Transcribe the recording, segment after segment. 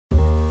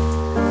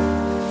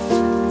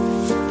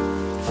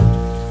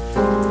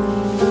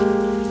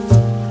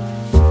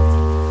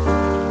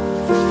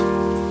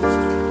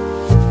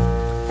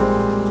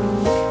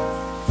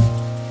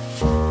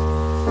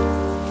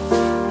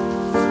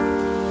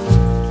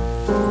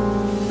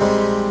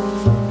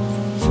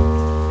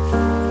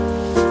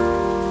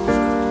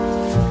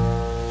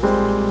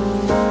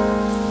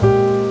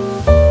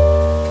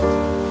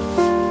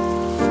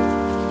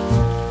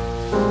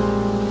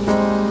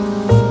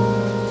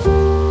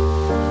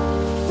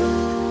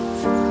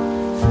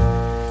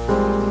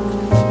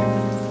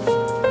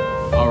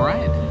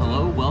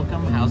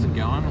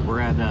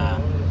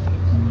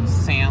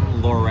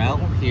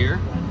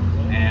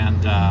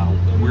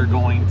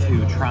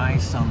to try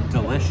some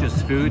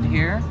delicious food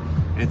here.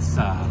 It's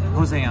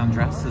José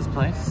Andrés'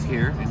 place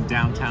here in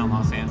downtown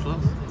Los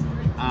Angeles.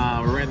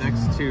 We're right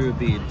next to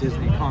the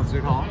Disney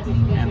concert hall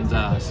and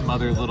some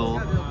other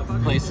little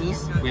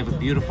places. We have a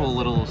beautiful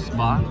little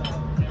spot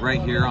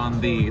right here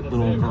on the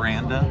little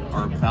veranda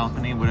or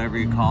balcony, whatever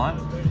you call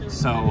it.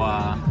 So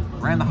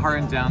we're in the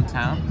heart of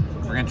downtown.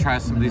 We're gonna try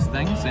some of these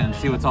things and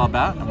see what it's all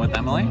about. I'm with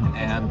Emily,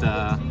 and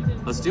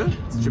let's do it.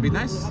 It should be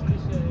nice.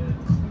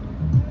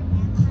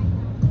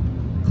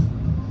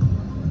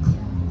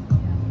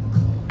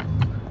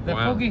 The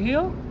Foggy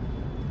Hill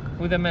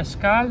with the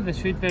mezcal, the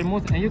sweet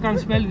vermouth, and you can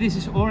smell this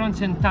is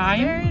orange and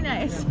thyme. Very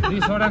nice.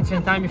 This is orange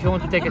and thyme if you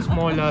want to take a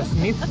small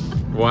sniff.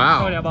 Wow.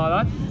 Sorry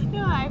about that.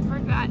 No, I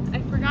forgot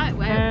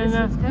where And this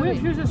was we coming.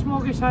 have used the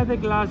smoky side of the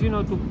glass, you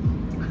know, to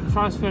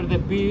transfer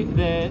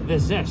the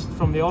zest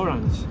from the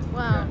orange.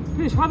 Wow.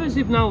 Please have a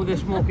sip now with the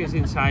smokies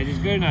inside. It's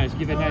very nice.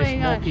 Give a nice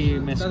smoky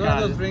mezcal. That's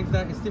one of those drinks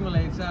that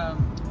stimulates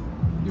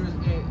your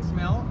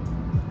smell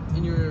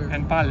in your...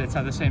 And palates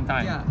at the same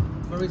time. Yeah,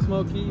 very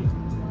smoky.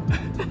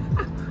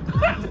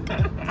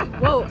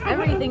 Whoa,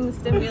 everything's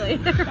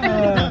stimulated.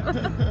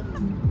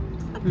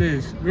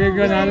 Please, we're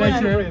gonna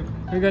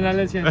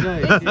let you enjoy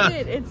it. It's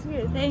good, it's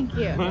good, thank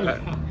you.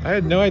 I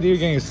had no idea you're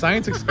getting a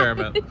science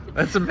experiment.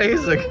 That's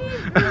amazing. I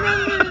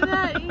didn't remember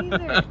that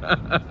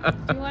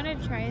either. Do you want to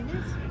try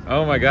this?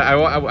 Oh my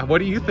god, what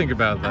do you think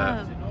about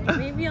that?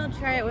 Maybe I'll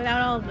try it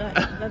without all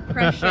the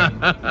pressure.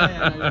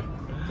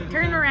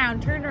 Turn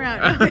around, turn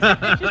around.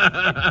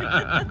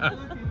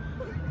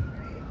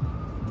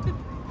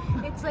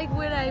 It's like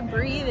when I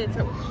breathe, it's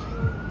a...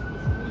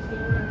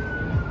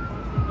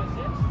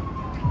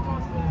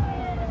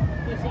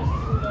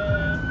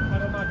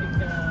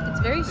 It's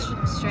very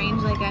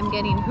strange, like I'm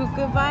getting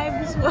hookah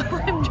vibes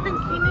while I'm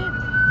drinking it.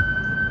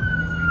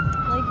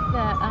 Like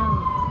the,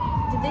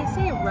 did they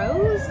say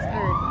rose?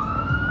 Or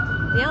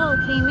they all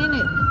came in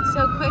it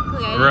so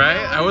quickly.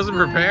 Right? I wasn't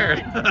prepared.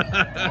 Do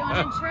you want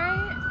to try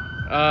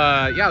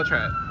it? Yeah, I'll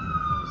try it.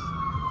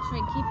 Should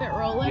I keep it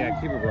rolling? Yeah,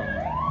 keep it rolling.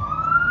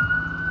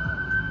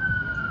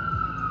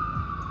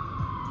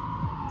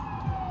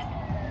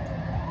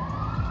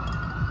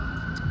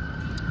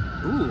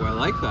 Ooh, I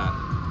like that.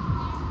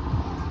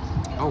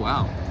 Oh,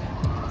 wow.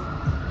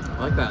 I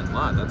like that a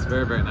lot. That's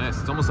very, very nice.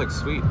 It's almost like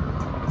sweet.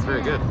 It's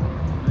very good.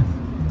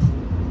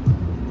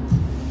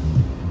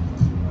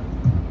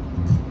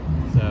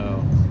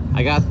 So,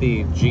 I got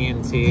the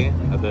G&T,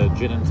 the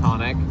gin and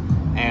tonic,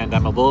 and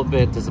I'm a little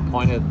bit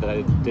disappointed that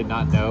I did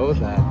not know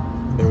that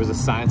there was a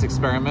science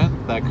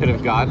experiment that I could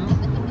have gotten.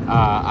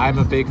 I'm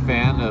a big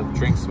fan of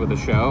drinks with a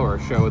show, or a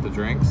show with a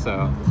drink,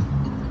 so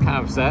kind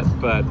of upset,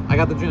 but I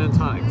got the gin and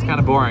tonic. It's kind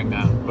of boring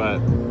now, but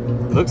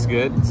it looks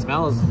good. It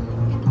smells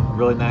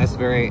really nice,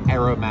 very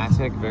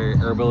aromatic, very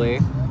herbally.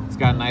 It's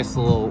got a nice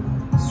little,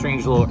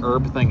 strange little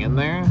herb thing in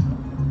there.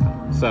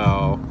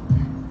 So,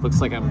 looks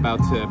like I'm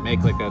about to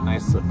make like a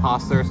nice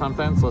pasta or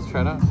something, so let's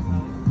try it out.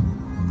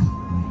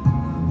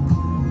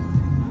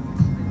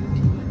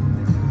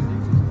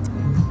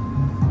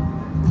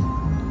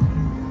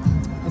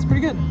 That's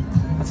pretty good.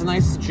 That's a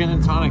nice gin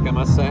and tonic, I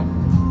must say.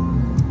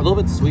 A little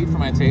bit sweet for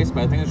my taste,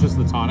 but I think it's just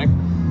the tonic.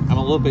 I'm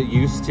a little bit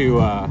used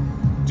to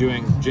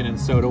doing gin and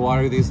soda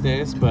water these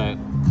days, but I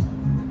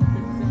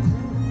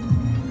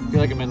feel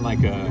like I'm in like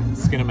a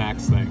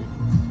Skinamax thing.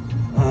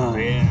 Oh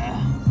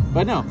yeah.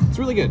 But no, it's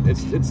really good.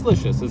 It's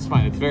delicious. It's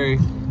fine. It's very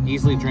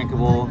easily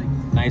drinkable,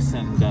 nice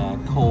and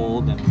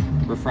cold and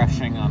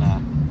refreshing on a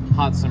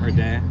hot summer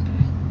day,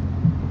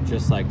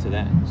 just like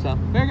today. So,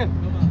 very good.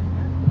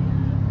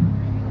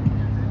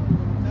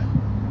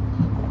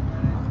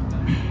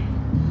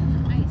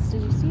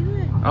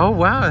 Oh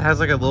wow, it has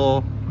like a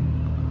little...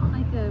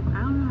 I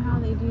don't know how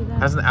they do that.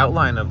 Has an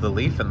outline of the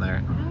leaf in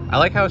there. I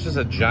like how it's just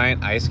a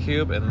giant ice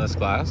cube in this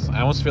glass.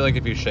 I almost feel like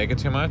if you shake it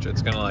too much,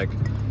 it's gonna like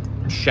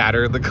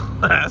shatter the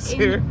glass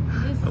here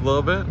a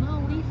little bit.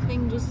 Little leaf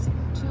thing just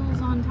chills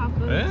on top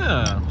of the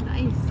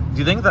ice. Do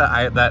you think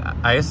that that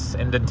ice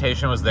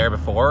indentation was there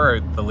before,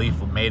 or the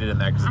leaf made it in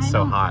there because it's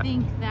so hot? I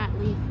don't think that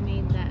leaf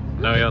made that.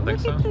 No, you don't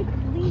think so? Look at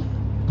the leaf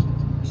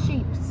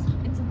shapes.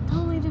 It's a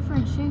totally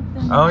different shape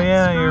than Oh that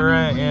yeah, you're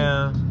right, leaf.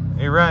 yeah.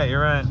 You're right,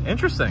 you're right.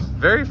 Interesting.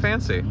 Very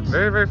fancy. Yeah.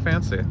 Very, very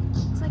fancy.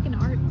 It's like an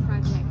art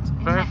project.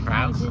 And Very that guy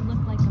fancy. did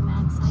look like a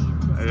mad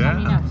scientist. Yeah. I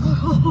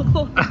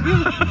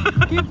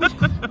mean,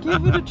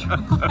 give it a try.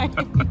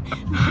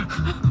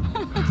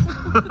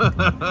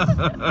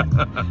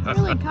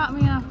 Really caught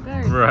me off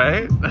guard.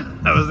 Right?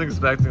 I wasn't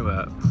expecting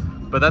that.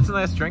 But that's a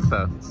nice drink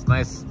though. It's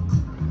nice.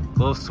 A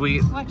little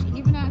sweet. Watch,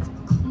 even as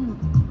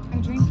I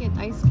drink it,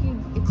 ice cube,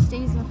 it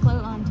stays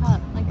afloat on top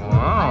like a little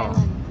Wow.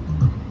 island.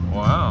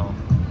 Wow.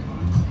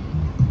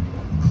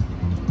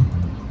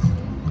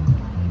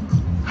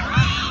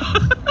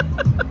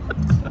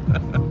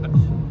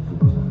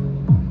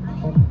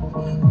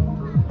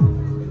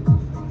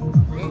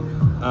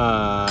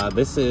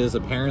 This is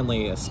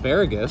apparently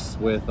asparagus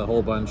with a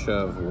whole bunch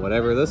of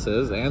whatever this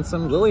is and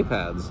some lily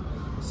pads.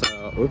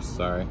 So, oops,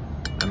 sorry.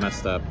 I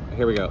messed up.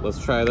 Here we go. Let's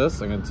try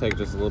this. I'm going to take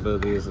just a little bit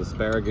of these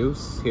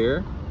asparagus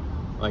here.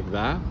 like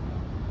that.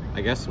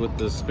 I guess with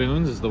the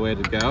spoons is the way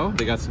to go.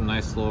 They got some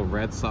nice little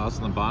red sauce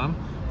on the bottom.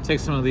 Take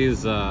some of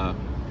these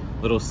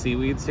little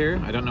seaweeds here.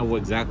 I don't know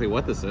exactly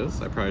what this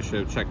is. I probably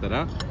should have checked that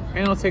out.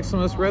 And I'll take some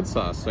of this red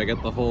sauce, so I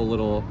get the whole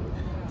little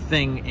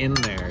thing in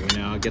there, you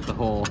know, get the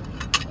whole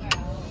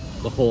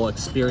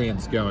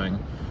experience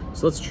going.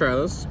 So let's try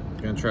this.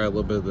 I'm gonna try a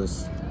little bit of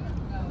this,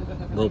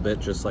 a little bit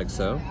just like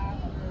so.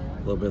 A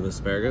little bit of the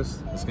asparagus.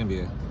 It's gonna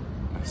be a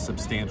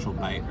substantial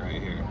bite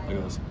right here. Look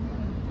at this.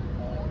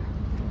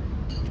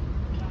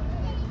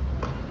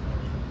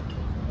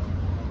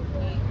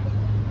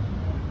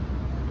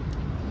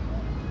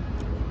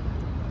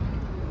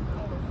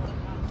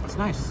 It's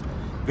nice.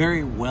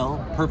 Very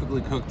well,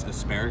 perfectly cooked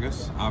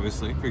asparagus,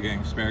 obviously. If you're getting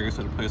asparagus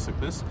at a place like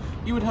this,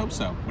 you would hope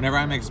so. Whenever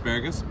I make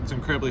asparagus, it's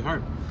incredibly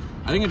hard.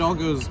 I think it all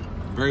goes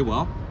very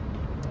well.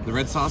 The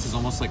red sauce is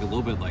almost like a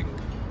little bit like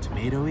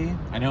tomatoey.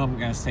 I know I'm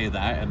gonna say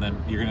that, and then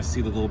you're gonna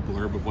see the little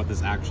blurb of what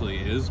this actually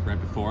is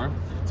right before.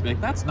 To be like,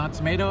 that's not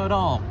tomato at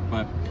all.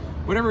 But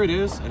whatever it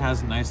is, it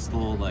has a nice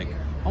little like,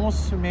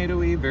 almost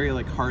tomatoey, very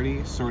like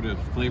hearty sort of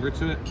flavor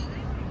to it.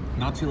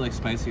 Not too like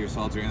spicy or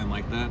salty or anything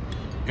like that.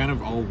 Kind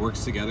of all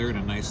works together in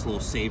a nice little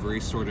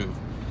savory sort of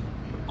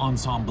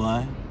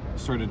ensemble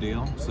sort of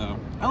deal. So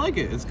I like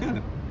it, it's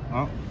good.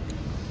 Oh.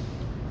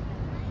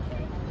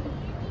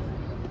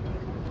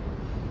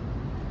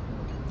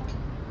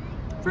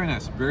 Very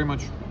nice, very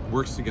much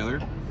works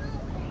together,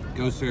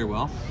 goes very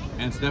well.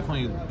 And it's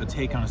definitely a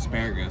take on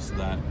asparagus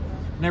that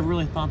I never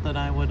really thought that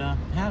I would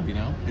have, you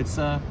know? It's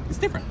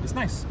different, it's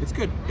nice, it's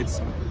good.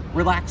 It's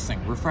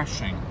relaxing,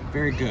 refreshing,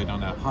 very good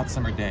on a hot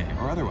summer day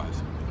or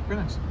otherwise.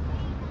 Very nice.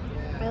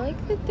 I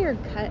like that they're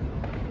cut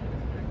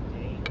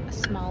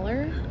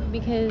smaller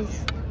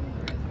because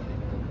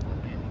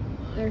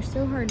they're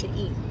so hard to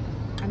eat.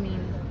 I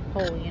mean,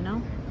 whole, you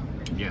know?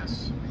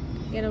 Yes.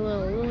 Get a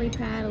little lily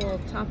pad, a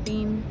little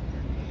topping.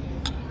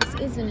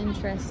 This is an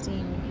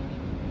interesting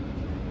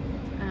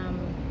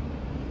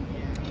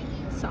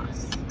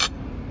sauce.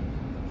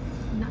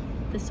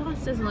 The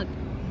sauce doesn't look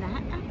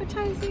that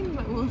appetizing,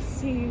 but we'll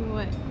see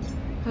what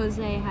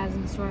Jose has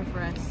in store for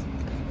us.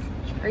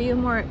 Are you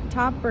more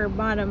top or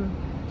bottom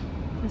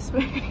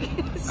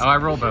asparagus? Oh, I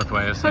roll both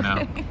ways, you know.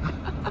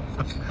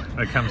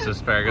 When it comes to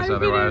asparagus,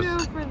 otherwise. I'm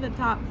gonna go for the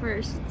top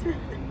first.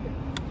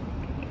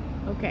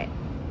 Okay.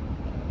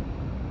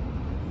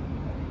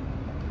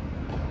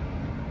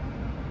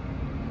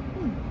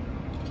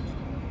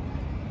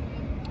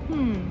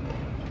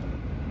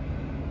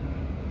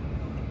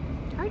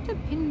 Hard to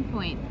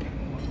pinpoint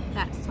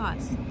that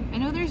sauce. I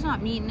know there's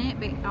not meat in it,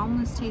 but it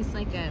almost tastes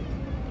like a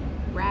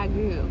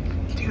ragu.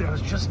 Dude, I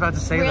was just about to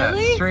say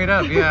Really? that. Straight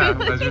up, yeah.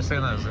 As you're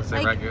saying that, I was gonna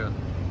say Like- ragu.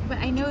 But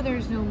I know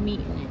there's no meat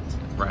in it.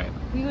 Right.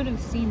 We would have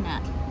seen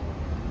that.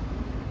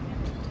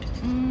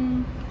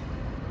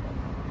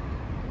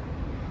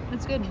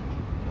 It's good.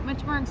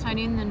 Much more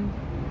exciting than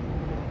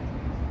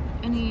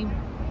any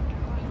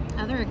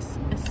other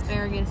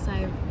asparagus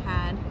I've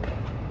had.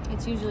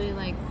 It's usually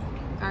like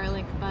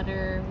garlic,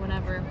 butter,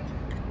 whatever.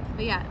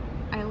 But yeah,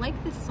 I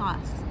like this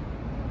sauce.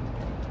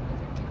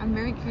 I'm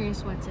very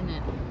curious what's in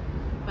it,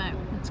 but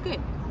it's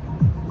good.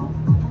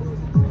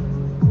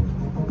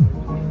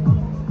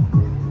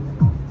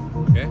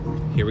 Okay,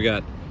 here we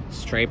got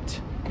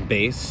striped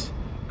base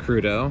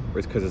crudo,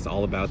 because it's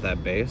all about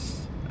that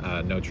base.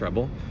 No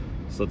trouble.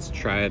 So let's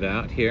try it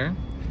out here.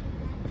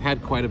 I've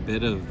had quite a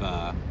bit of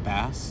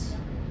bass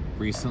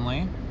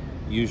recently.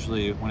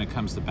 Usually when it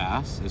comes to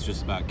bass, it's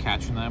just about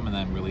catching them and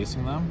then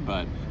releasing them,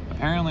 but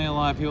apparently a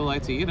lot of people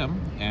like to eat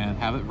them and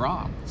have it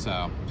raw.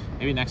 So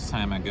maybe next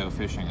time I go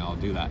fishing, I'll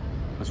do that.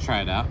 Let's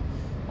try it out.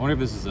 I wonder if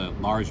this is a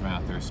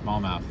largemouth or a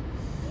smallmouth.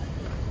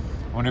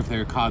 I wonder if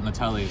they're caught in the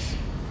tullies.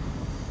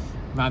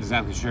 Not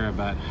exactly sure,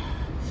 but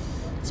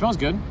it smells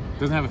good.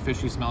 Doesn't have a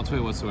fishy smell to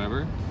it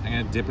whatsoever. I'm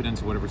gonna dip it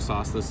into whatever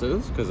sauce this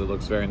is because it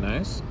looks very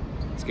nice.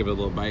 Let's give it a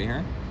little bite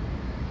here.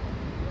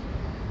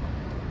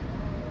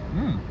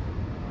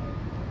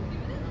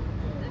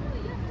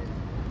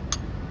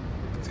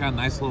 It's got a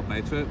nice little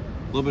bite to it,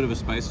 a little bit of a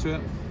spice to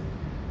it.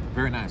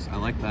 Very nice. I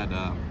like that.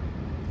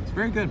 It's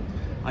very good.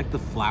 I like the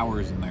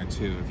flowers in there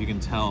too. If you can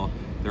tell,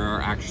 there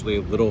are actually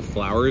little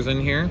flowers in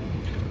here.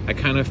 I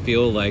kind of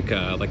feel like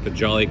the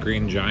Jolly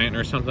Green Giant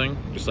or something,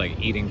 just like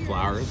eating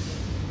flowers.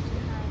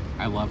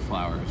 I love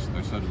flowers.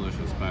 They're so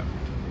delicious, but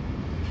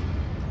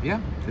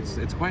yeah,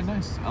 it's quite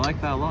nice. I like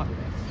that a lot.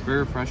 Very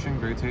refreshing,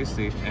 very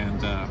tasty, and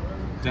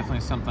definitely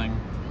something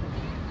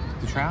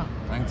to try out.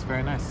 I think it's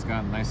very nice. It's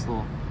got a nice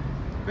little,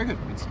 very good.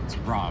 It's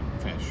raw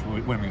fish.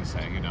 What am I gonna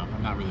say? You know,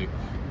 I'm not really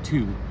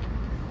too,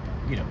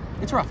 you know,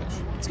 it's raw fish.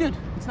 It's good.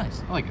 It's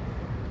nice. I like it.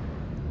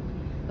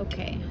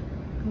 Okay,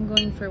 I'm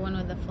going for one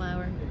with the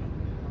flour.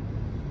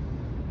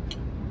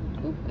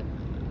 Oop,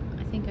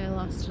 I think I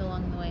lost it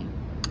along the way.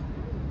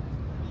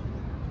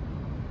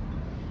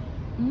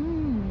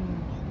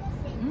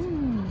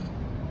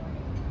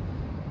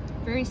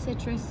 Very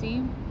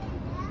citrusy.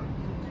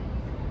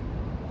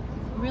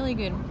 Really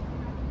good. I'm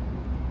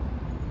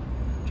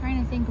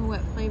trying to think of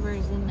what flavor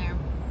is in there.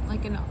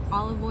 Like an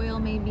olive oil,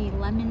 maybe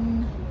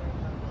lemon.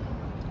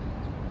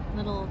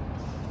 little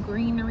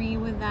greenery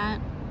with that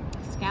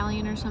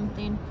scallion or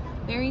something.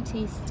 Very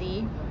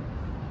tasty.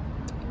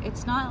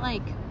 It's not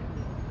like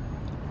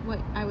what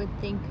I would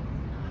think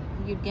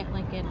you'd get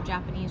like at a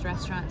Japanese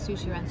restaurant,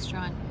 sushi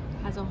restaurant.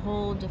 It has a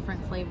whole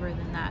different flavor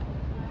than that.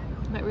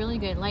 But really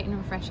good, light and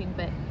refreshing,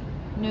 but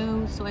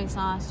no soy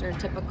sauce or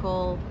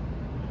typical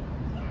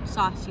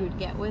sauce you would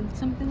get with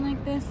something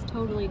like this.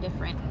 Totally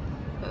different,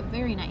 but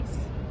very nice.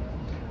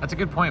 That's a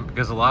good point,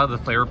 because a lot of the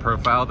flavor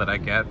profile that I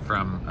get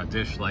from a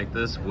dish like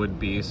this would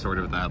be sort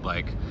of that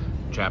like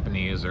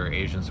Japanese or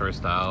Asian sort of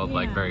style,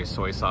 like very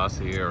soy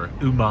saucy or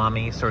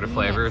umami sort of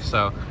flavor.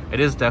 So it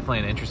is definitely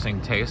an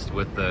interesting taste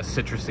with the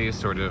citrusy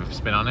sort of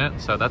spin on it.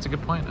 So that's a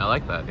good point. I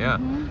like that. Yeah,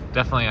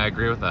 definitely. I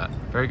agree with that.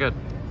 Very good.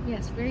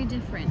 Yes, very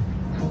different.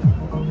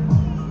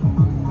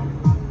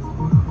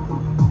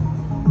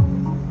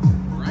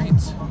 Right.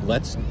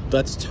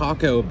 Let's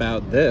taco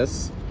about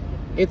this.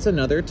 It's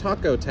another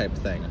taco type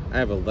thing. I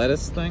have a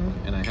lettuce thing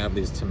and I have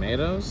these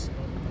tomatoes.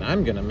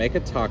 I'm gonna make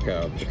a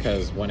taco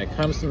because when it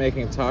comes to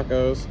making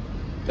tacos,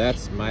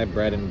 that's my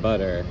bread and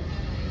butter.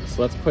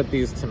 So let's put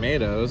these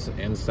tomatoes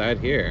inside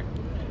here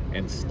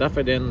and stuff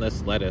it in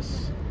this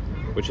lettuce,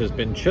 which has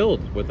been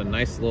chilled with a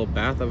nice little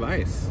bath of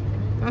ice.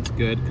 That's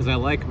good because I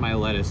like my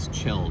lettuce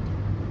chilled.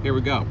 Here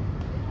we go.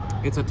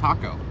 It's a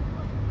taco.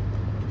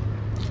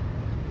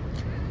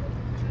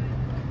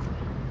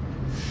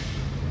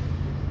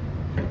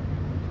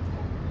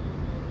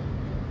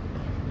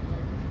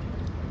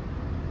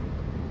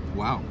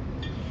 Wow.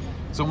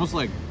 It's almost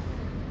like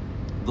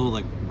a little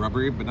like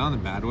rubbery, but not in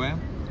a bad way.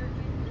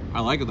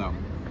 I like it though.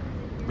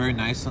 Very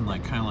nice and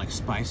like kind of like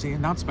spicy.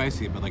 Not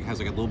spicy, but like has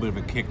like a little bit of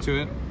a kick to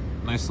it.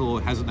 Nice little,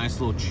 has a nice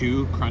little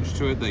chew crunch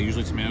to it that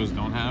usually tomatoes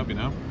don't have, you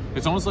know?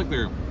 It's almost like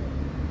they're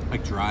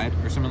like dried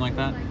or something like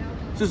that.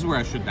 This is where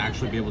I should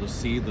actually be able to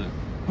see the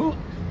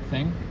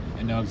thing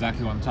and know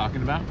exactly what I'm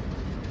talking about.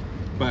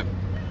 But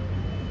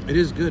it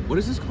is good. What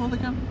is this called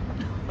again?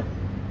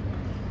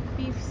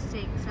 Beef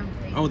steak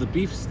something. Oh, the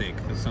beef steak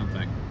is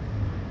something.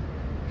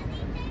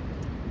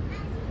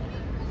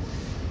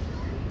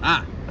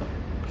 Ah,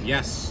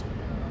 yes.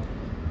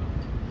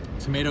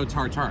 Tomato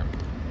tartare.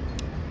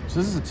 So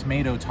this is a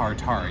tomato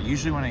tartare.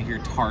 Usually when I hear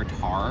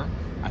tartare,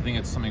 I think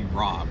it's something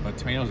raw, but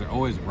tomatoes are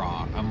always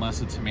raw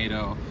unless a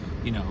tomato,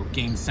 you know,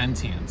 gains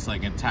sentience,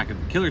 like Attack of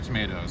the Killer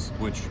Tomatoes,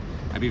 which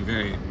I'd be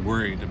very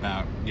worried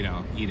about, you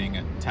know, eating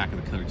Attack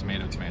of the Killer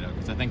Tomato,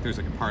 because I think there's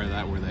like a part of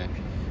that where they,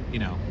 you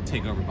know,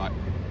 take over, but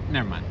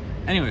never mind.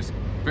 Anyways,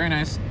 very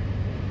nice.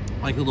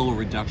 Like a little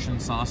reduction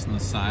sauce on the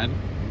side.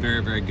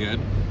 Very, very good.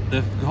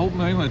 The whole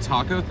thing with the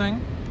taco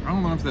thing, I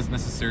don't know if that's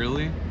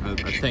necessarily a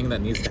thing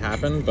that needs to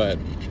happen, but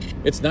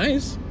it's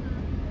nice.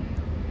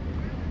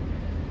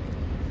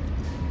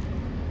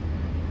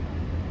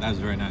 That is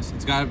very nice.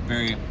 It's got a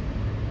very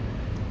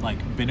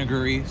like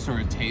vinegary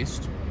sort of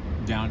taste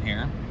down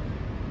here.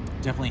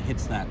 Definitely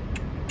hits that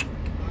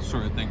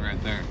sort of thing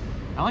right there.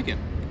 I like it.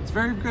 It's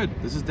very good.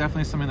 This is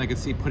definitely something I could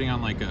see putting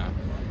on like a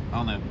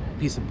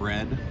piece of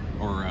bread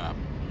or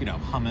you know,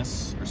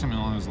 hummus or something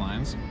along those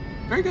lines.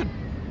 Very good.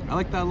 I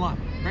like that a lot.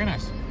 Very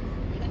nice.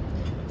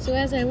 So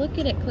as I look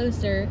at it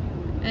closer,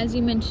 as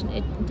you mentioned,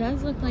 it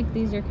does look like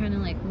these are kind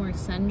of like more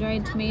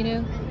sun-dried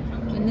tomato,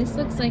 and this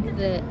looks like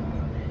the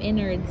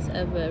innards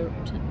of a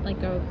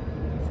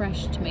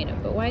fresh tomato.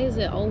 But why is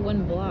it all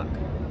one block?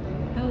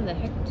 How the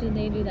heck did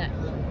they do that?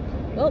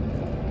 Well,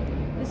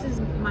 this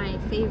is my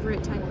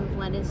favorite type of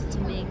lettuce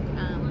to make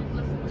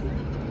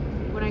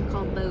what I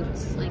call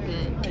boats, like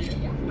a...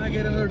 Can I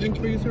get another drink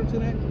for you, sir,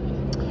 today?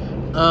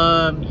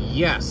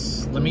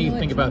 Yes. Let me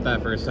think about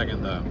that for a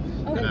second, though.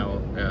 Oh, And I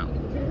will, yeah.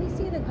 can we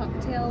see the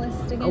cocktail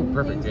list again, Oh,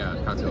 perfect. please? Yeah,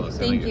 cocktail list.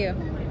 Thank you.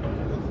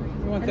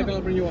 You want to take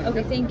whatever you want?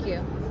 Okay, thank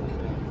you.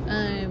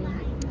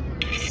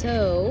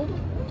 So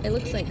it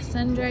looks like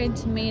sun-dried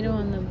tomato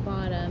on the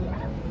bottom,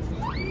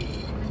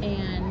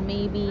 and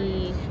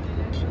maybe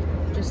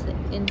just the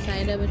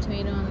inside of a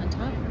tomato on the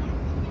top.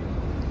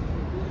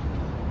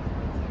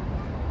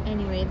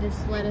 Anyway, this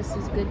lettuce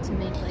is good to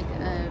make like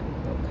a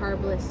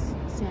carbless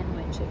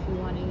sandwich if you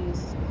want to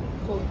use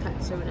cold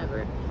cuts or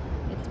whatever.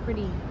 It's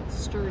pretty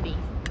sturdy.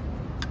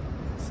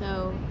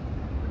 So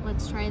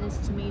let's try this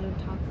tomato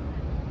taco.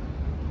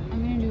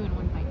 I'm gonna do it in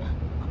one bite.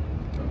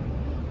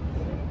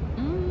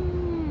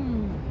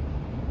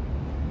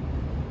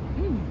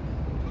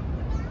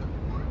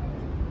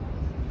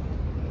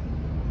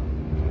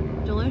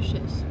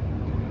 Delicious.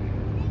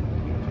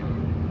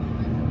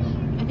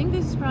 I think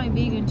this is probably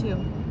vegan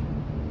too,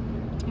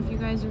 if you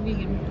guys are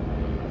vegan.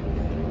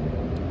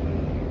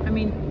 I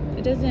mean,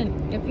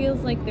 it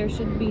feels like there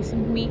should be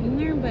some meat in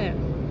there, but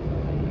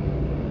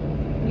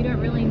you don't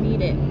really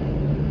need it.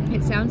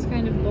 It sounds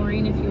kind of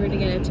boring if you were to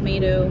get a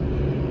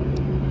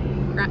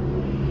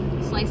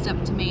sliced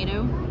up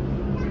tomato,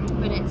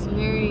 but it's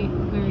very,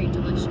 very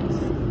delicious.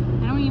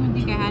 I don't even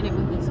think I had it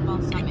with this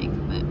balsamic,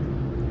 but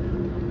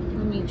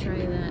let me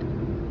try that.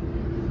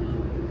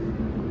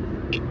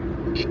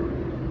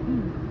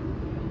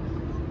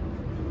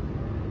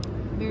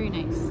 Very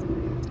nice.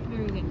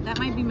 Very good. That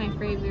might be my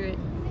favorite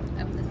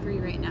of the three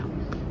right now.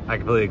 I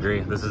completely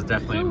agree. This is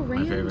definitely So my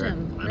favorite.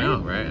 random, I know,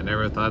 right? right? I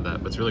never thought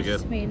that, but it's really good.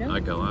 Just made I up.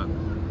 like it a lot.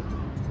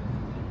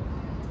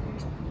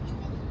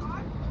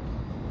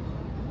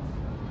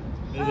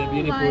 This is a Oh my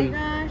beautiful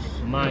gosh.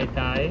 Mai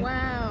Tai.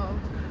 Wow.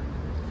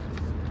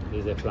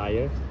 This is a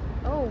flyer.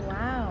 Oh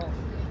wow.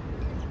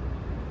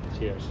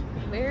 Cheers.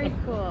 Very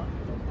cool.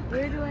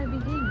 Where do I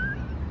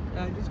begin?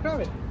 Just grab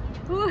it.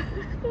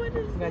 What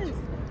is Gotcha. this?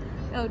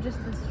 Oh,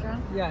 just the straw?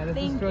 Yeah, that's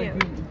Thank the straw. you.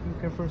 If you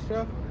care for a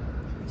straw.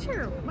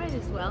 Sure, might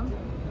as well.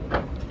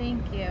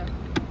 Thank you.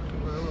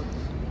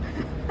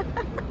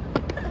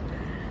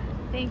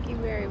 Thank you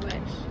very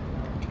much.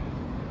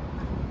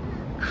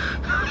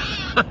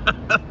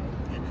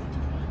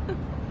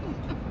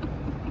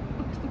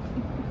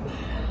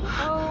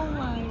 Oh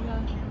my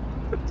gosh.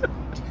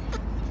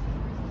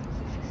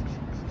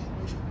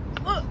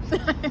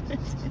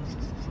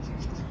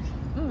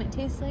 It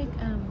tastes like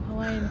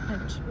Hawaiian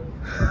punch.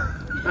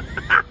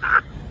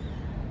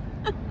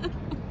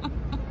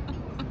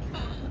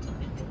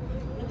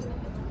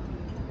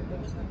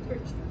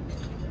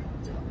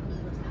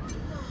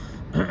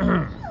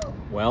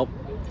 Well,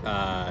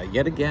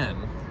 yet again,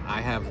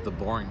 I have the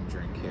boring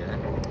drink here.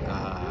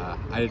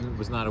 I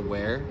was not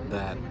aware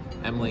that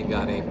Emily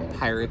got a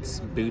pirate's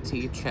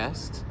booty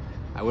chest.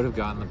 I would have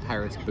gotten the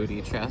pirate's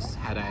booty chest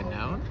had I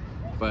known,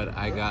 but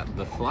I got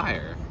the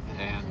flyer,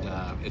 and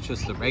it's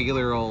just a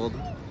regular old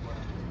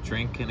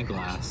drink in a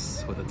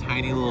glass with a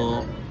tiny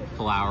little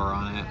flower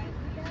on it.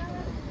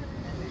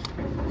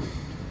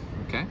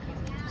 Okay,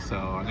 so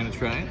I'm gonna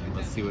try it.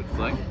 Let's see what it's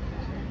like.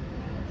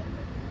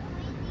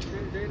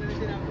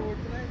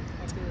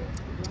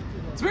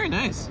 It's very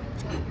nice.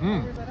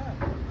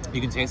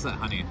 You can taste that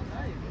honey.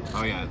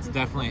 Oh yeah, it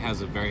definitely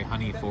has a very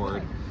honey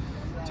forward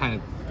kind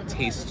of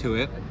taste to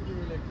it.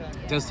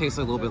 It does taste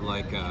a little bit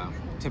like a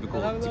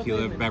typical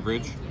tequila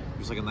beverage.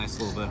 Just like a nice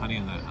little bit of honey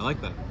in that. I like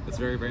that. It's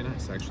very, very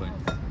nice actually.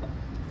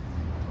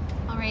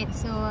 All right,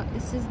 so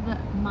this is the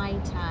Mai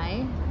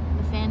Tai.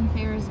 The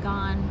fanfare is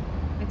gone.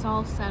 It's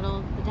all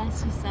settled. The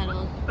dust is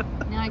settled.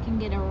 Now I can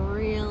get a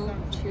real,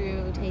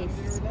 true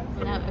taste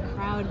without a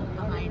crowd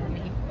behind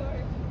me.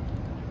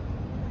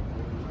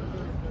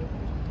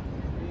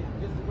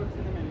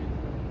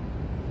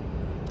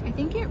 I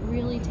think it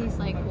really tastes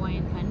like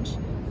Hawaiian punch.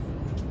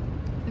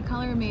 The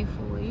color may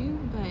fool you,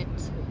 but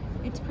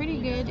it's pretty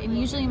good. And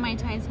usually Mai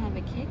Tais have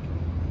a kick.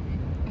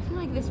 I feel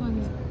like this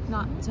one's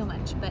not so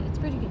much, but it's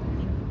pretty good.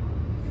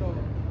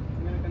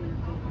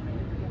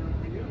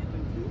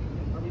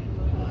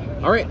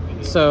 All right,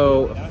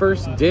 so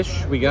first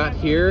dish we got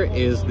here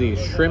is the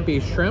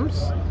shrimpy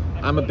shrimps.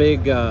 I'm a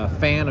big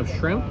fan of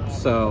shrimp,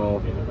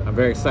 so I'm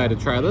very excited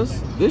to try this.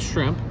 This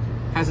shrimp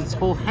has its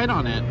whole head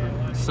on it,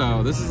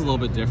 so this is a little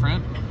bit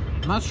different.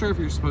 I'm not sure if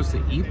you're supposed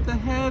to eat the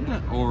head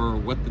or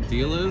what the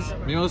deal is.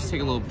 Maybe let's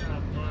take a little...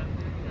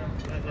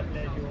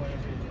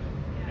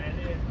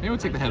 Maybe we'll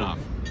take the head off.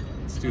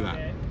 Let's do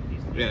that.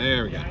 Yeah,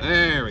 there we go.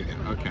 There we go.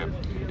 Okay.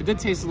 It did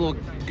taste a little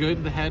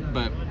good, the head,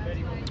 but,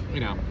 you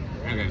know.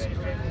 Anyways,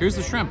 here's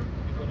the shrimp.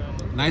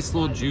 Nice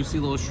little juicy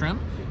little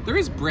shrimp. There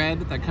is bread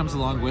that comes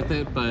along with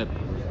it, but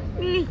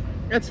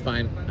that's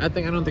fine. I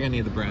don't think I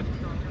need the bread.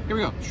 Here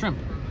we go. Shrimp.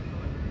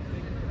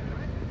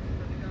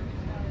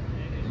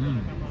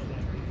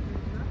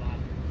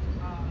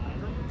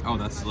 Oh,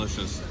 that's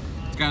delicious.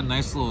 It's got a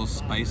nice little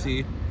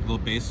spicy little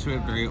base to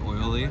it, very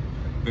oily,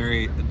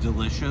 very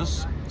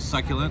delicious,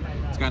 succulent.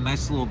 It's got a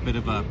nice little bit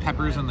of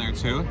peppers in there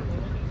too,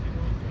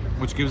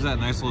 which gives that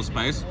nice little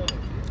spice.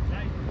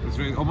 It's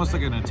very, almost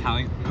like an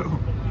Italian.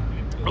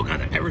 Oh god,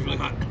 that pepper's really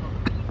hot.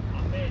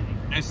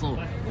 Nice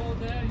little,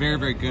 very,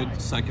 very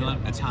good,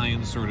 succulent,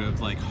 Italian sort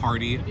of like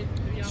hearty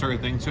sort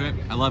of thing to it.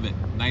 I love it.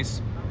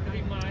 Nice,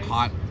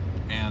 hot,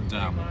 and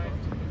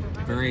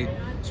very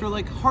sort of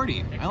like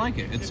hearty. I like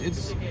it.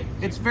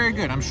 It's very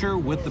good. I'm sure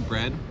with the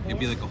bread, it'd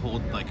be like a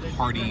whole like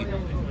hearty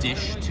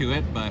dish to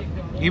it, but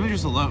even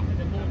just alone,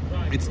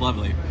 it's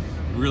lovely. It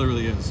really,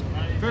 really is.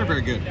 Very,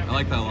 very good. I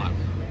like that a lot.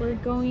 We're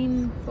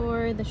going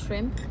for the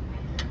shrimp,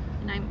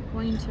 and I'm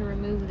going to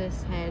remove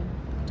this head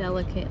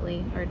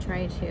delicately, or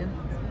try to.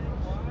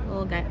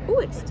 Little guy. Oh,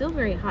 it's still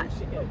very hot.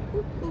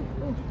 Ooh, ooh,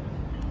 ooh.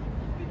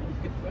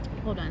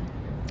 Hold on.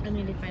 I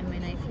need to find my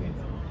knife here.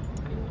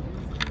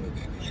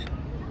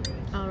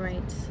 All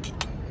right.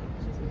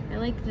 I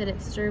like that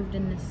it's served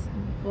in this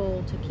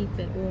bowl to keep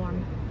it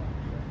warm.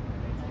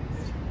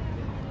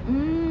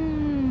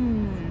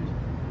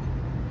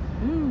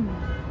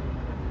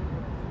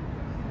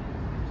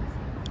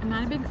 I'm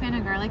not a big fan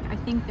of garlic. I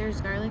think there's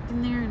garlic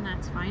in there, and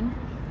that's fine,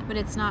 but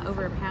it's not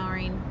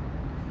overpowering.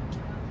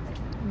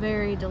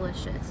 Very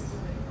delicious.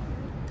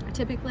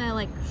 Typically I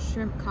like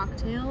shrimp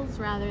cocktails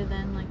rather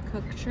than like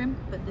cooked shrimp,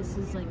 but this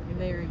is like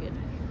very good.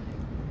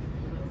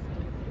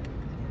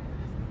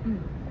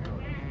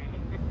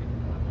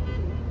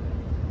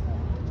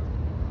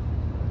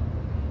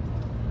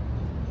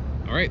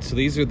 All right, so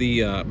these are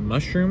the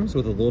mushrooms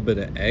with a little bit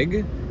of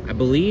egg. I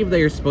believe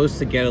they are supposed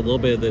to get a little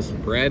bit of this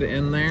bread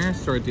in there.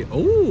 Oh,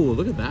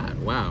 look at that.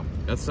 Wow,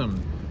 that's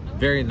some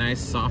very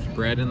nice soft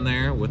bread in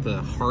there with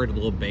a hard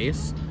little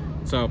base.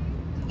 So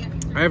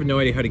I have no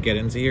idea how to get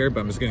into here, but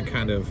I'm just gonna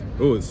kind of,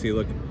 oh, see,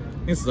 look,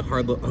 this is a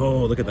hard look.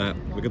 Oh, look at that.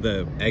 Look at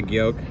the egg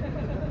yolk.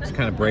 Just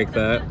kind of break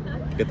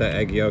that, get that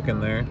egg yolk in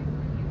there.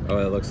 Oh,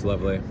 it looks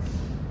lovely.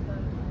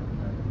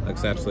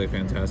 Looks absolutely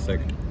fantastic.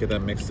 Get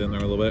that mixed in there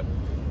a little bit.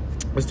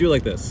 Let's do it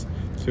like this.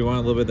 So we want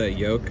a little bit of that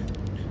yolk,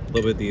 a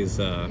little bit of these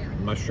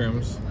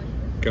mushrooms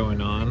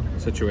going on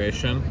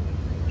situation,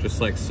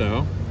 just like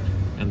so.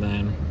 And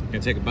then you're gonna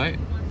take a bite.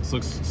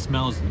 This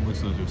smells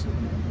delicious.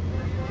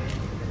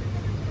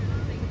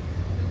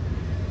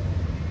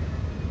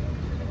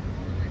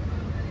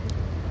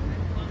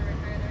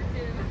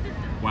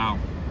 Wow,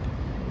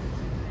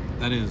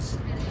 that is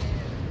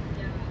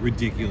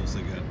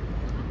ridiculously good.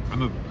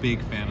 I'm a big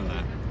fan of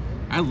that.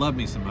 I love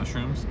me some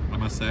mushrooms, I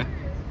must say.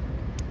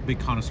 Big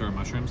connoisseur of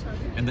mushrooms.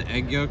 And the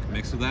egg yolk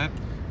mixed with that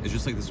is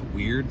just like this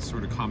weird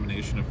sort of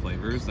combination of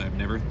flavors that I've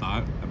never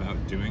thought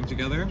about doing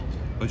together,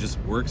 but just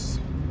works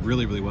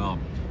really, really well.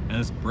 And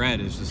this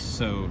bread is just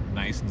so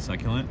nice and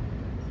succulent.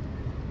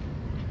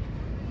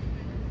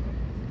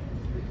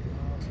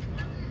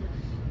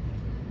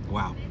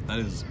 Wow, that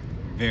is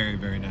very,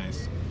 very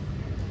nice.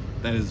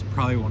 That is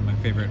probably one of my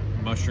favorite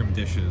mushroom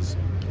dishes.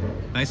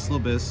 Nice little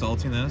bit of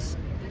saltiness,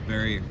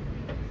 the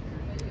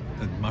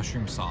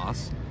mushroom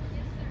sauce.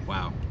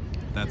 Wow,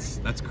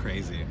 that's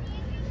crazy.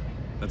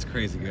 That's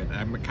crazy good.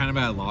 I'm kind of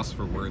at a loss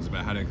for words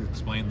about how to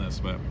explain this,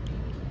 but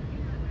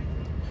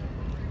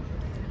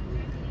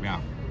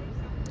yeah,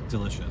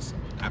 delicious.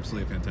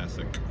 Absolutely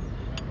fantastic.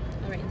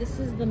 All right, this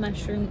is the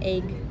mushroom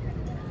egg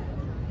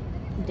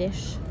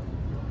dish.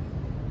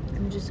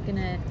 I'm just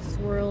gonna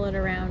swirl it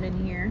around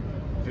in here.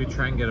 Maybe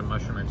try and get a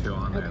mushroom or two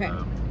on there, okay.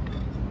 though.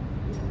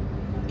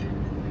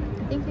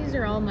 I think these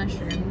are all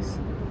mushrooms.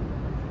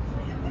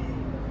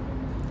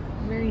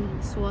 Very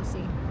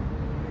saucy.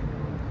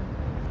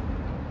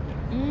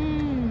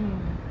 Mmm.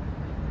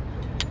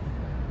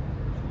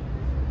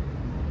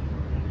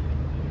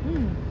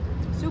 Mmm.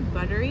 So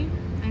buttery.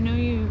 I know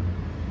you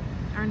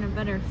aren't a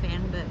butter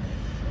fan, but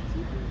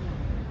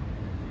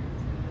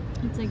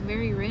it's like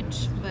very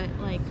rich, but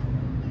like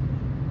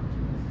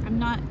I'm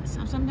not,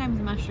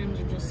 sometimes mushrooms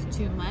are just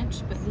too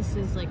much, but this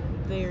is like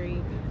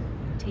very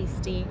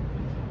tasty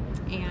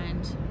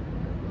and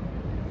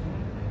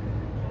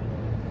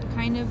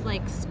kind of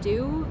like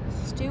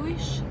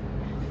stewish,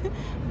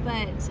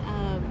 but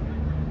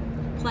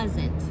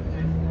pleasant.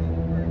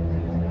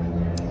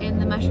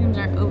 And the mushrooms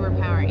aren't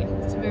overpowering.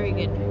 It's very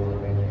good.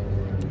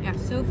 Yeah,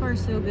 so far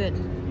so good.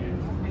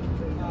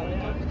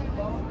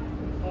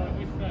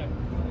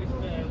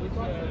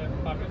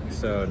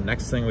 So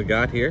next thing we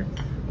got here,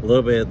 a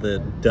little bit of the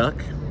duck,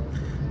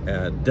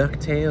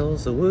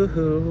 DuckTales,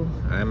 woohoo.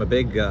 I'm a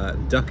big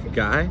duck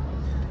guy.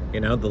 You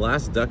know, the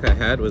last duck I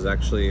had was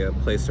actually a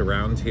place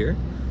around here.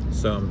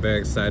 So I'm very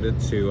excited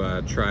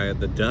to try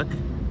the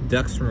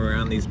ducks from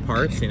around these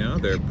parts. You know,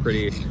 they're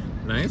pretty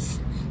nice.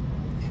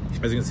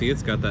 As you can see,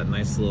 it's got that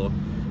nice little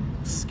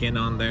skin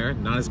on there.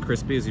 Not as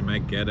crispy as you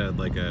might get at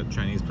like a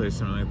Chinese place or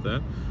something like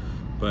that.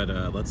 But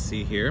let's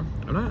see here.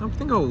 I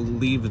think I'll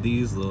leave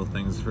these little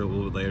things for a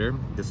little bit later.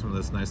 Get some of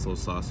this nice little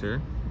sauce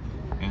here.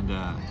 And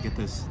get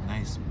this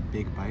nice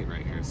big bite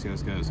right here. See how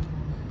this goes.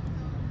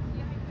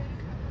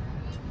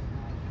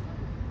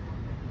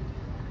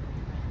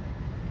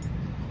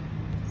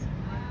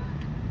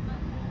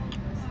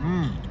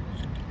 Mmm.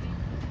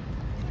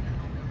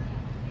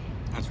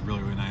 That's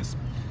really, really nice.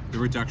 The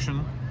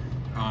reduction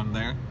on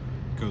there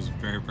goes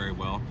very, very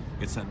well.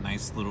 It's that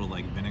nice little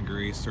like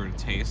vinegary sort of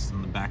taste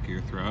in the back of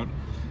your throat.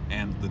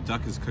 And the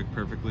duck is cooked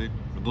perfectly.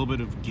 A little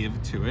bit of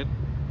give to it,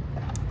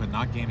 but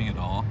not gaming at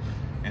all.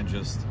 And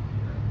just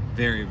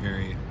very,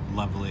 very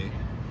lovely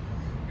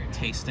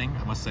tasting,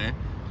 I must say.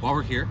 While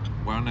we're here,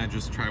 why don't I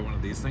just try one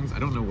of these things? I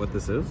don't know what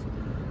this is.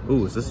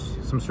 Ooh, is this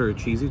some sort of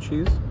cheesy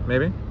cheese?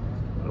 Maybe?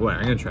 Wait,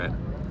 I'm gonna try it.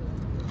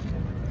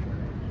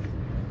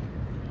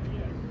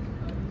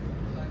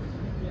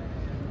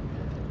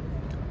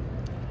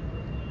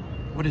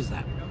 What is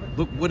that?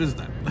 Look, what is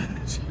that?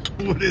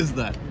 What is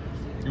that?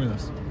 Give me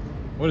this.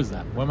 What is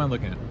that? What am I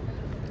looking at?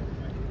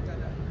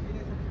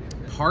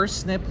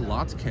 Parsnip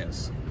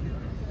latkes.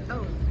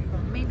 Oh,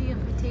 maybe a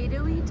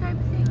potato-y type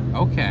thing?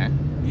 Okay.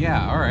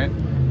 Yeah, all right.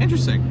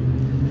 Interesting.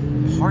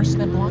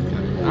 Parsnip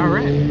latke. All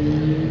right.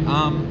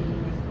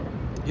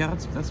 Yeah,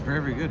 that's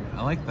very, very good.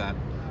 I like that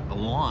a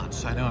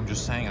lot. I know I'm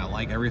just saying I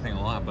like everything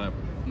a lot, but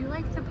You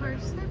like the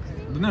parsnip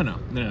thing? No.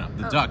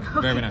 The duck,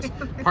 very, very nice.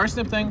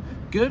 Parsnip thing,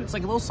 good. It's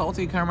like a little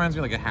salty. Kind of reminds me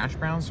of like a hash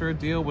brown sort of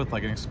deal with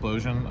like an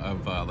explosion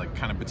of like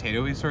kind of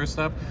potato-y sort of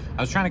stuff.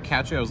 I was trying to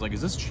catch it. I was like,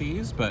 is this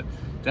cheese? But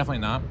definitely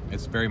not.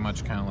 It's very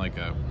much kind of like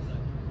a,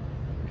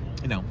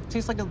 you know,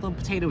 tastes like a little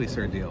potato-y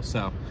sort of deal.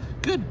 So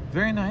good,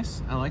 very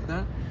nice. I like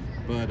that.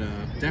 But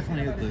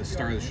definitely the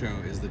star of the show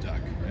is the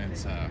duck. And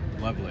it's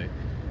lovely.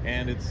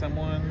 And it's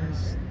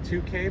someone's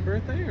 2K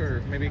birthday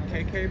or maybe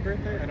KK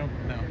birthday. I don't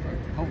know.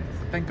 Oh,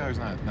 thank God there's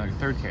not no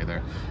 3rd K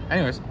there.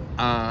 Anyways,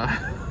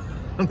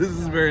 this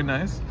is very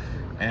nice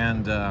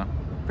and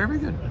very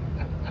good.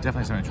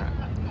 Definitely something to try.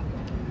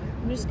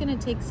 I'm just gonna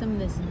take some of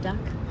this duck.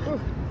 Ooh.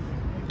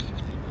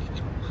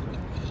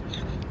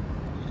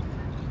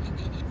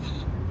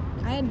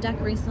 I had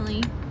duck recently,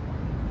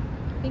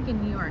 I think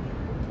in New York.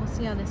 We'll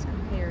see how this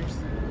compares.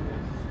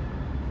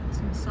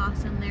 Some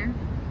sauce in there.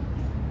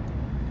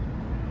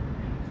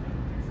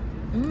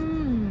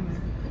 Mmm.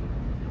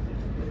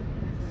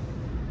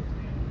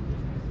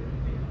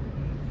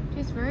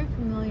 Tastes very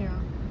familiar.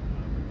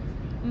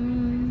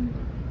 Mmm.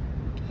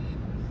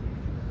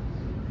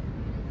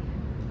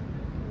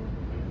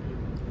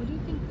 What do you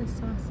think the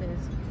sauce is?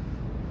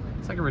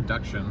 It's like a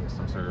reduction,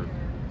 some sort of.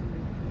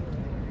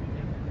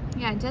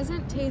 Yeah, it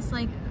doesn't taste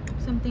like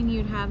something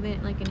you'd have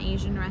at like an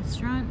Asian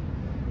restaurant.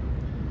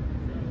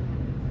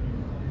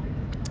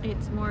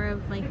 It's more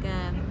of like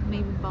a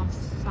maybe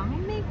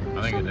balsamic or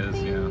I think something it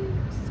is,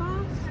 yeah.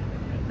 sauce,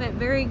 but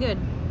very good.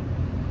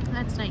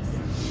 That's nice.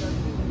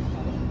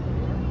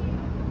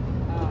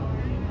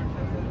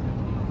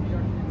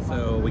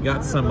 So we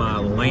got some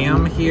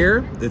lamb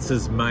here. This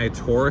is my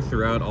tour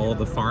throughout all of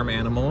the farm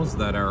animals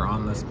that are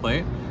on this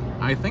plate.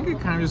 I think I'm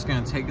kind of just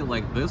gonna take it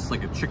like this,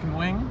 like a chicken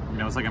wing. You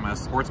know, it's like I'm at a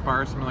sports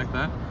bar or something like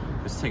that.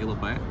 Just take a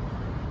little bite.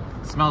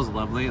 It smells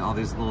lovely. All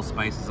these little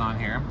spices on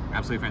here,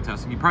 absolutely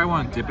fantastic. You probably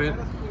want to dip it,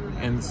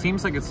 and it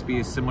seems like it's to be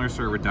a similar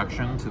sort of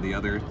reduction to the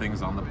other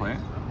things on the plate.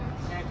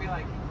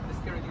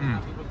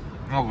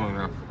 Oh,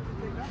 yeah.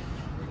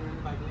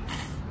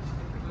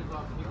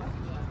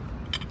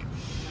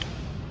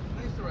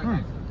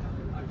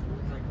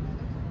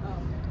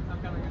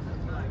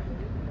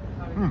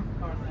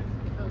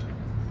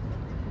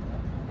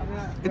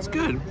 It's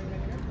good.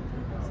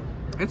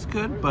 It's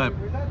good, but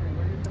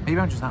maybe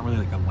I'm just not really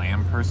like a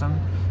lamb person.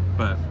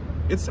 But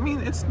it's, I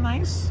mean, it's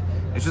nice.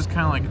 It's just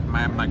kind of like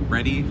I'm like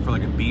ready for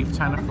like a beef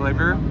kind of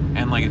flavor,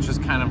 and like it's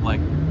just kind of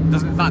like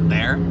it's not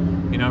there,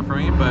 you know, for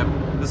me. But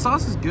the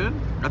sauce is good.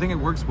 I think it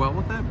works well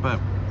with it, but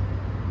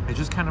it's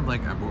just kind of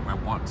like I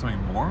want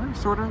something more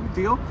sort of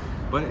deal.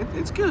 But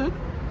it's good.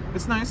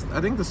 It's nice. I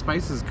think the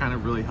spices kind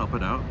of really help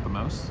it out the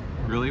most,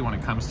 really, when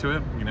it comes to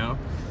it, you know.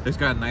 It's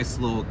got a nice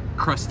little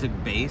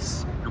crusted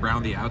base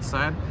around the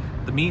outside.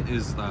 The meat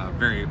is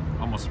very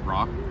almost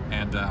raw,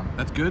 and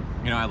that's good.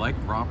 You know, I like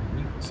raw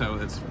meat, so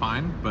it's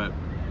fine, but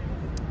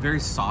very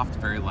soft,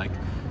 very like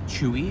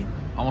chewy,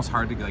 almost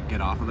hard to like get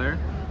off of there.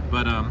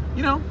 But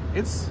you know,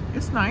 it's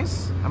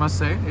nice, I must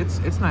say.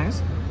 It's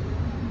nice.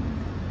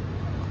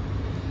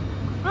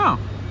 Oh.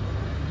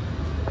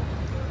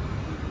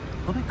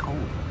 A little bit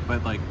cold,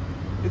 but like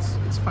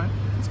it's fine.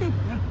 It's good,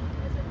 yeah.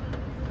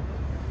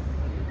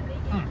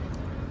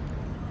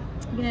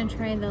 I'm gonna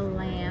try the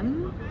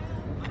lamb.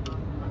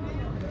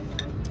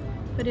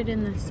 Put it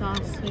in the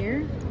sauce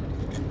here.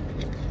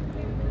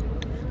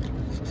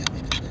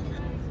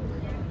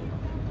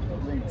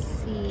 Let's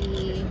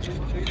see.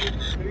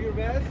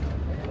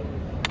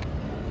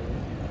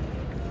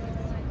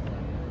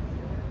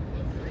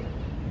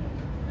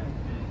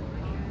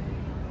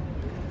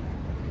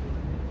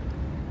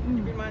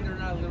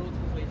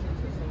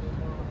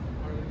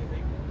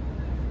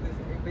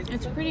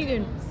 It's pretty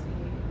good.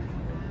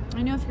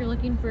 I know if you're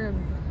looking for a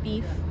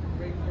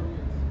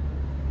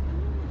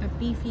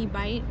beefy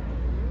bite,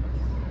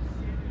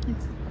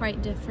 it's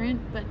quite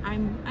different, but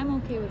I'm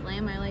okay with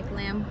lamb. I like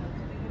lamb.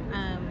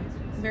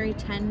 Very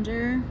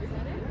tender.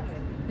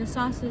 The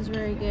sauce is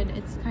very good.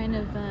 It's kind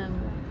of an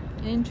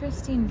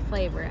interesting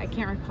flavor. I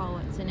can't recall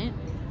what's in it,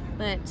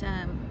 but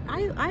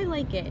I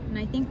like it, and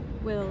I think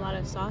with a lot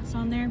of sauce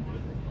on there,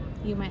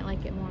 you might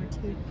like it more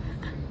too.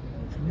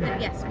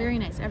 But yes, very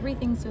nice.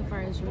 Everything so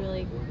far is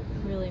really,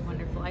 really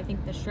wonderful. I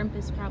think the shrimp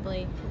is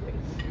probably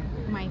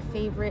my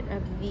favorite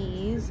of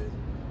these,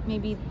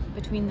 maybe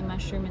between the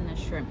mushroom and the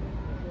shrimp,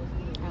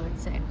 I would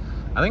say.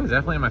 I think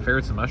definitely my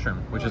favorite's the mushroom,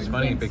 which is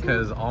funny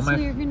because all my...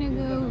 So you're gonna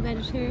go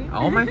vegetarian?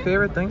 All my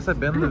favorite things have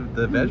been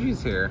the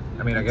veggies here.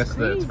 I mean, I guess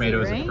the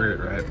tomato is a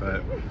fruit, right?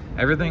 But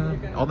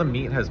everything, all the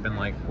meat has been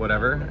like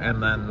whatever,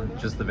 and then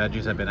just the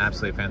veggies have been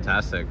absolutely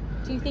fantastic.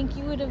 Do you think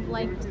you would have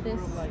liked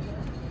this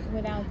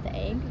without the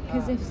egg?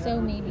 Because if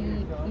so, maybe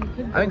you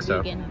could go I think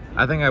so. vegan.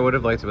 I think I would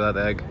have liked it without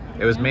the egg.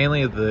 It was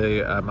mainly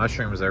the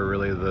mushrooms that were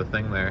really the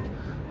thing there.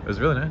 It was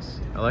really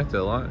nice. I liked it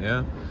a lot,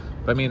 yeah.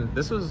 But I mean,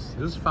 it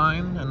was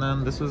fine, and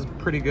then this was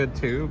pretty good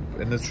too.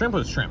 And the shrimp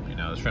was shrimp, you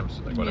know, the shrimp's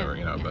like whatever,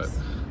 you know, but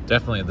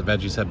definitely the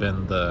veggies have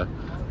been the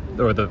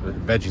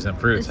veggies and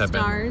fruits have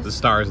been the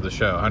stars of the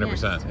show, 100%,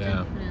 yes,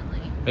 yeah.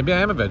 Definitely. Maybe I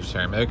am a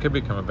vegetarian. Maybe I could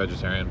become a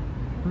vegetarian.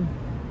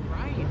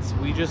 Right,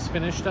 we just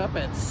finished up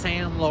at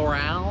San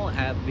Laurel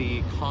at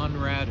the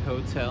Conrad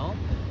Hotel.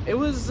 It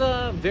was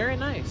very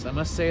nice. I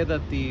must say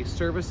that the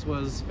service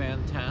was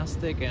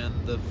fantastic and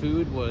the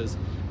food was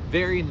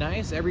very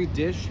nice. Every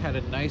dish had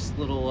a nice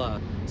little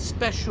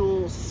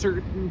special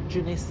certain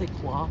je ne sais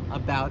quoi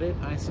about it,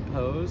 I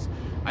suppose.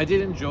 I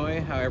did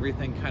enjoy how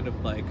everything kind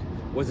of like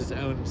was its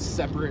own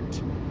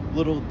separate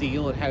little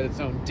deal. It had its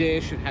own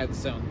dish, it had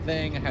its own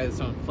thing, it had its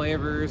own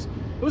flavors.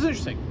 It was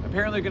interesting.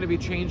 Apparently they're going to be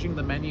changing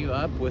the menu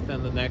up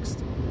within the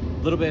next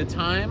little bit of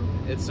time.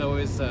 It's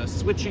always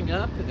switching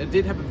up. It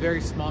did have a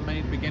very small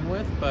menu to begin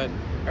with, but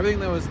everything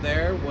that was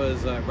there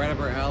was right up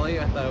our alley.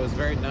 I thought it was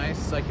very nice,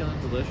 succulent,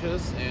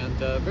 delicious, and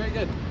very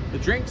good. The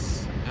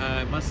drinks,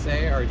 I must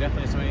say, are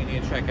definitely something you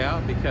need to check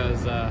out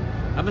because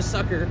I'm a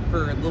sucker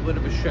for a little bit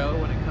of a show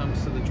when it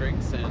comes to the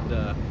drinks,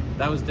 and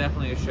that was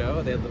definitely a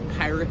show. They had the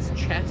Pirates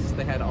chest,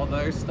 they had all the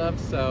other stuff,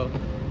 so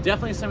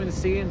definitely something to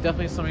see and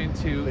definitely something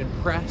to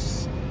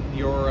impress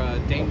your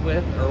date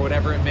with or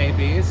whatever it may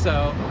be.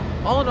 So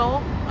all in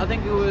all, I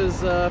think it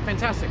was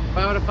fantastic. 5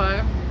 out of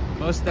 5,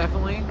 most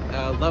definitely.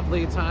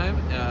 Lovely time,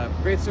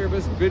 great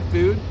service, good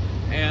food,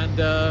 and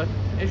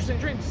interesting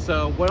drinks.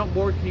 So what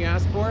more can you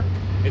ask for?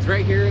 It's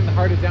right here in the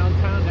heart of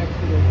downtown, next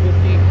to the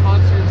 15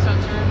 Concert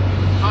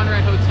Center,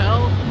 Conrad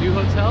Hotel, new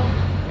hotel,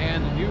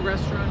 and a new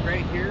restaurant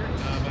right here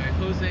by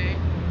José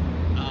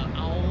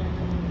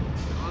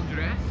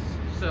Andrés.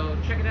 So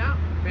check it out,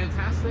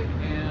 fantastic,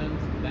 and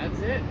that's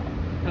it.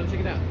 Come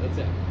check it out, that's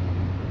it.